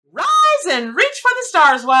and reach for the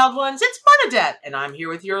stars, wild ones. It's Bernadette, and I'm here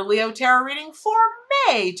with your Leo Tarot reading for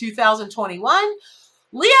May 2021.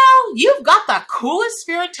 Leo, you've got the coolest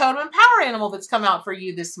spirit totem and power animal that's come out for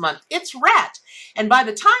you this month. It's Rat. And by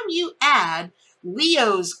the time you add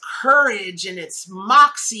Leo's courage and its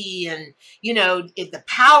moxie and, the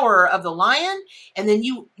power of the lion, and then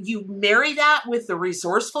you marry that with the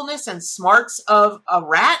resourcefulness and smarts of a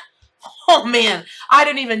rat, oh man, I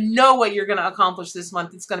don't even know what you're going to accomplish this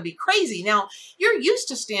month. It's going to be crazy. Now, you're used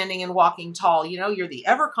to standing and walking tall. You're the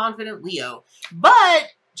ever-confident Leo. But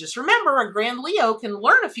just remember, a grand Leo can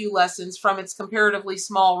learn a few lessons from its comparatively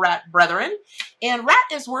small rat brethren. And Rat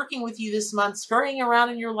is working with you this month, scurrying around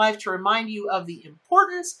in your life to remind you of the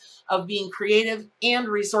importance of being creative and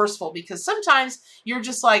resourceful. Because sometimes you're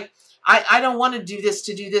just like, I don't want to do this,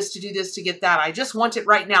 to do this, to do this, to get that. I just want it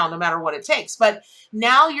right now, no matter what it takes. But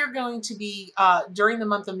now you're going to be, during the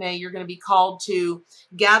month of May, you're going to be called to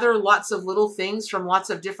gather lots of little things from lots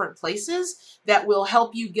of different places that will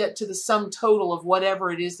help you get to the sum total of whatever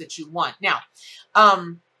it is that you want. Now,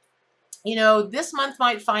 this month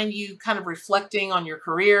might find you kind of reflecting on your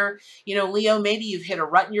career. Leo, maybe you've hit a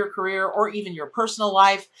rut in your career or even your personal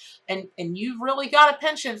life, and you've really got a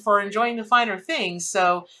penchant for enjoying the finer things.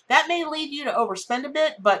 So that may lead you to overspend a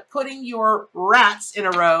bit, but putting your rats in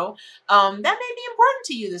a row, that may be important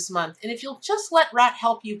to you this month. And if you'll just let Rat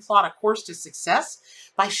help you plot a course to success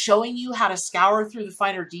by showing you how to scour through the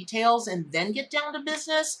finer details and then get down to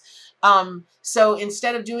business. So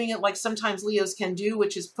instead of doing it like sometimes Leos can do,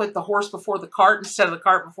 which is put the horse before the cart instead of the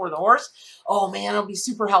cart before the horse, oh man, it'll be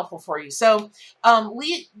super helpful for you. So,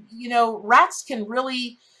 rats can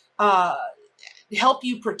really, help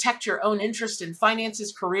you protect your own interest in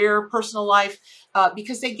finances, career, personal life,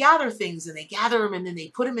 because they gather things and they gather them and then they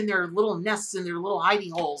put them in their little nests and their little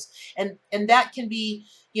hidey holes. And that can be,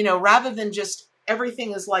 rather than just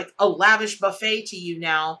everything is like a lavish buffet to you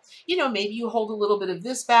now, maybe you hold a little bit of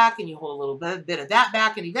this back and you hold a little bit of that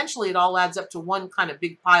back, and eventually it all adds up to one kind of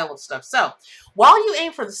big pile of stuff. So while you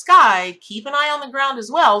aim for the sky, keep an eye on the ground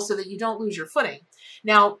as well so that you don't lose your footing.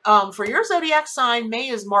 Now, for your zodiac sign, May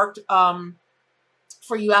is marked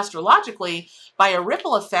for you astrologically by a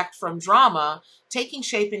ripple effect from drama taking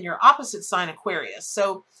shape in your opposite sign, Aquarius.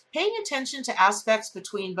 So paying attention to aspects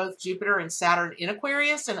between both Jupiter and Saturn in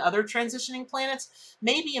Aquarius and other transitioning planets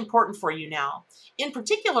may be important for you now. In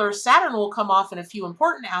particular, Saturn will come off in a few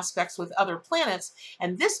important aspects with other planets,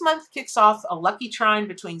 and this month kicks off a lucky trine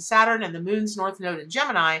between Saturn and the Moon's North Node in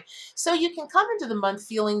Gemini, so you can come into the month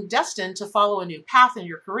feeling destined to follow a new path in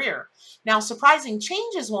your career. Now, surprising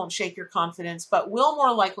changes won't shake your confidence, but will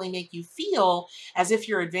more likely make you feel as if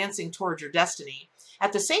you're advancing towards your destiny.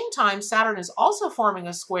 At the same time, Saturn is also forming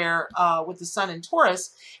a square with the Sun in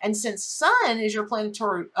Taurus, and since Sun is your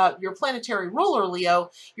planetary ruler, Leo,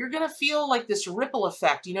 you're going to feel like this ripple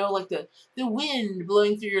effect, like the wind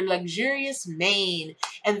blowing through your luxurious mane.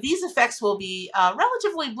 And these effects will be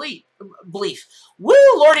relatively brief. Woo,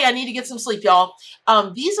 Lordy, I need to get some sleep, y'all.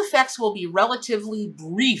 These effects will be relatively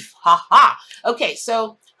brief. Ha ha. Okay,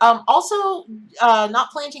 so also not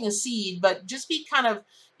planting a seed, but just be kind of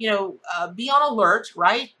be on alert,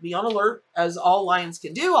 right? Be on alert, as all lions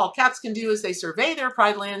can do, all cats can do, as they survey their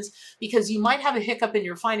pride lands, because you might have a hiccup in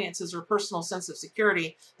your finances or personal sense of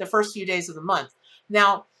security the first few days of the month.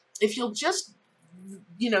 Now, if you'll just,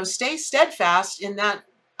 stay steadfast in that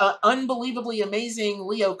unbelievably amazing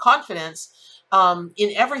Leo confidence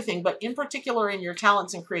in everything, but in particular in your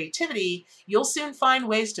talents and creativity, you'll soon find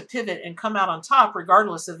ways to pivot and come out on top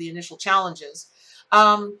regardless of the initial challenges.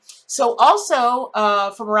 So also,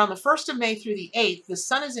 from around the 1st of May through the 8th, the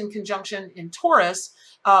Sun is in conjunction in Taurus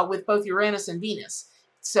with both Uranus and Venus.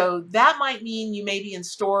 So that might mean you may be in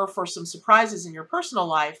store for some surprises in your personal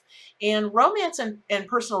life, and romance and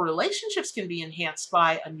personal relationships can be enhanced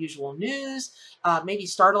by unusual news, maybe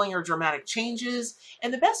startling or dramatic changes.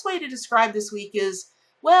 And the best way to describe this week is,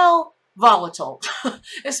 well, volatile,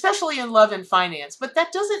 especially in love and finance. But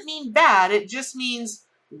that doesn't mean bad. It just means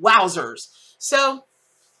wowzers. So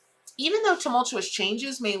even though tumultuous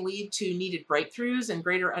changes may lead to needed breakthroughs and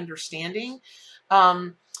greater understanding,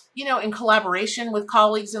 in collaboration with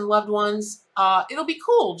colleagues and loved ones, it'll be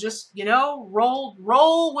cool. Just,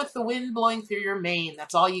 roll with the wind blowing through your mane.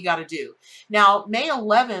 That's all you got to do. Now, May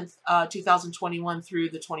 11th, 2021 through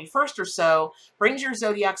the 21st or so brings your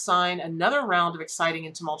zodiac sign another round of exciting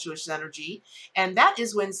and tumultuous energy. And that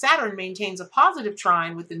is when Saturn maintains a positive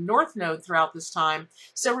trine with the North Node throughout this time.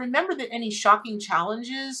 So remember that any shocking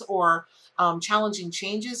challenges or challenging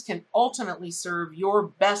changes can ultimately serve your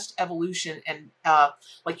best evolution and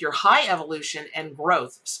like your high evolution and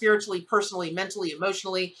growth, spiritually, personally, mentally,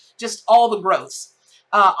 emotionally, just all the growths.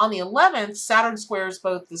 On the 11th, Saturn squares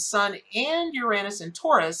both the Sun and Uranus in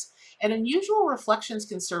Taurus, and unusual reflections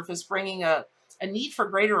can surface, bringing a need for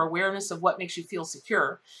greater awareness of what makes you feel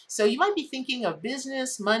secure. So you might be thinking of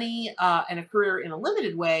business, money, and a career in a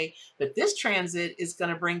limited way, but this transit is going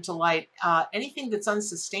to bring to light anything that's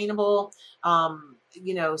unsustainable,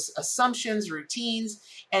 assumptions, routines,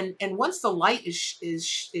 and once the light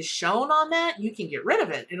is shown on that, you can get rid of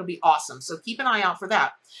it. It'll be awesome. So keep an eye out for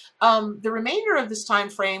that. The remainder of this time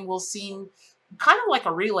frame will seem kind of like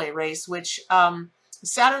a relay race, which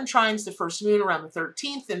Saturn trines the first moon around the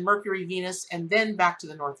 13th, and Mercury, Venus, and then back to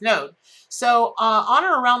the North Node. So on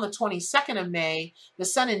or around the 22nd of May, the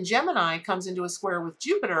Sun in Gemini comes into a square with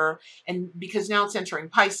Jupiter, and because now it's entering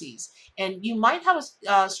Pisces. And you might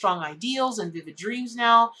have strong ideals and vivid dreams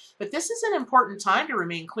now, but this is an important time to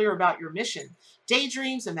remain clear about your mission.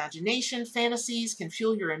 Daydreams, imagination, fantasies can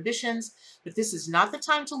fuel your ambitions, but this is not the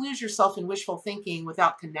time to lose yourself in wishful thinking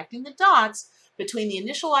without connecting the dots between the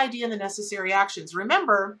initial idea and the necessary actions.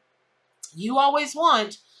 Remember, you always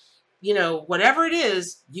want, whatever it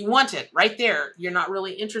is, you want it right there. You're not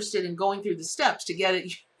really interested in going through the steps to get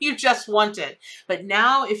it. You just want it. But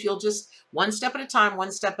now, if you'll just one step at a time,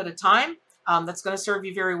 that's going to serve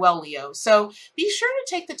you very well, Leo. So be sure to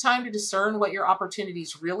take the time to discern what your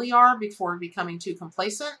opportunities really are before becoming too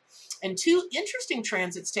complacent. And two interesting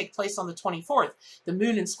transits take place on the 24th. The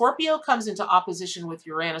moon in Scorpio comes into opposition with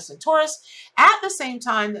Uranus and Taurus at the same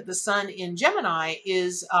time that the Sun in Gemini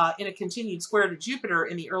is in a continued square to Jupiter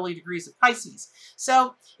in the early degrees of Pisces.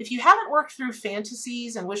 So if you haven't worked through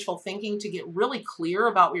fantasies and wishful thinking to get really clear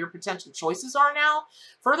about what your potential choices are now,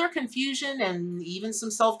 further confusion and even some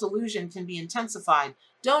self-delusion can be intensified.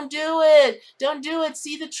 Don't do it. Don't do it.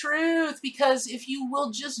 See the truth. Because if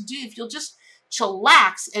you'll just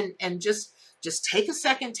chillax and just take a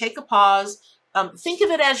second, take a pause, think of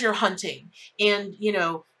it as you're hunting. And,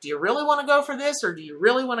 do you really want to go for this or do you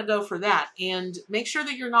really want to go for that? And make sure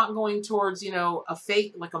that you're not going towards, a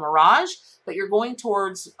fake, like a mirage, but you're going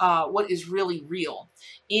towards what is really real.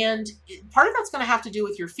 And part of that's going to have to do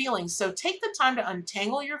with your feelings. So take the time to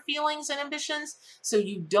untangle your feelings and ambitions so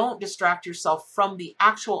you don't distract yourself from the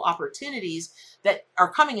actual opportunities that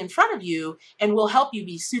are coming in front of you and will help you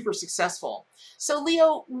be super successful. So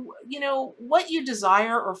Leo, what you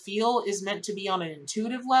desire or feel is meant to be on an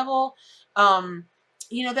intuitive level.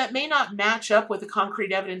 That may not match up with the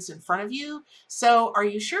concrete evidence in front of you. So are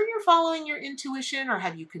you sure you're following your intuition, or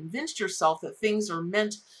have you convinced yourself that things are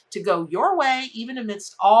meant to go your way, even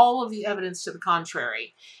amidst all of the evidence to the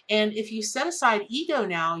contrary? And if you set aside ego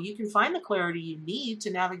now, you can find the clarity you need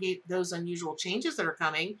to navigate those unusual changes that are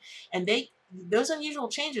coming. And those unusual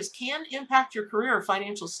changes can impact your career or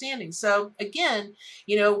financial standing. So again,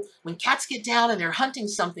 when cats get down and they're hunting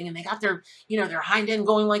something and they got their hind end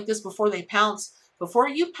going like this before they pounce, before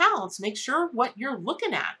you pounce, make sure what you're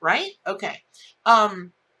looking at, right? Okay.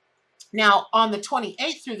 Now, on the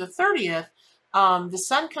 28th through the 30th, the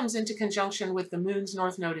Sun comes into conjunction with the Moon's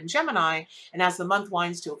North Node in Gemini, and as the month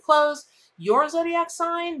winds to a close, your zodiac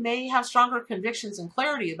sign may have stronger convictions and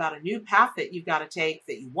clarity about a new path that you've got to take,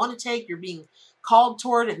 that you want to take, you're being called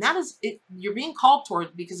toward, and that is it. You're being called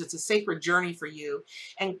toward because it's a sacred journey for you.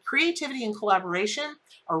 And creativity and collaboration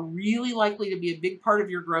are really likely to be a big part of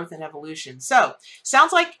your growth and evolution. So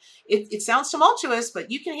sounds like it sounds tumultuous, but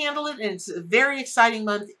you can handle it, and it's a very exciting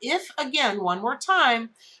month. If, again, one more time,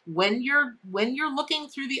 when you're looking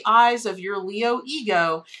through the eyes of your Leo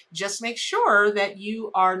ego, just make sure that you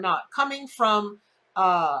are not coming from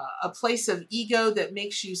a place of ego that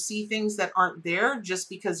makes you see things that aren't there just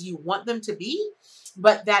because you want them to be,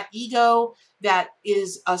 but that ego that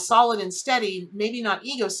is solid and steady, maybe not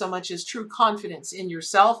ego so much as true confidence in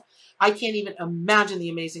yourself. I can't even imagine the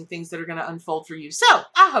amazing things that are going to unfold for you. So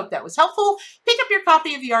I hope that was helpful. Pick up your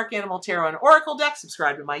copy of the Arcanimal Tarot and Oracle deck,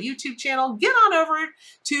 subscribe to my YouTube channel, get on over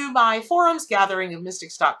to my forums,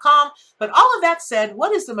 gatheringofmystics.com. But all of that said,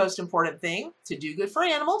 what is the most important thing? To do good for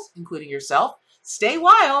animals, including yourself. Stay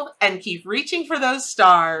wild and keep reaching for those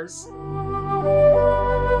stars.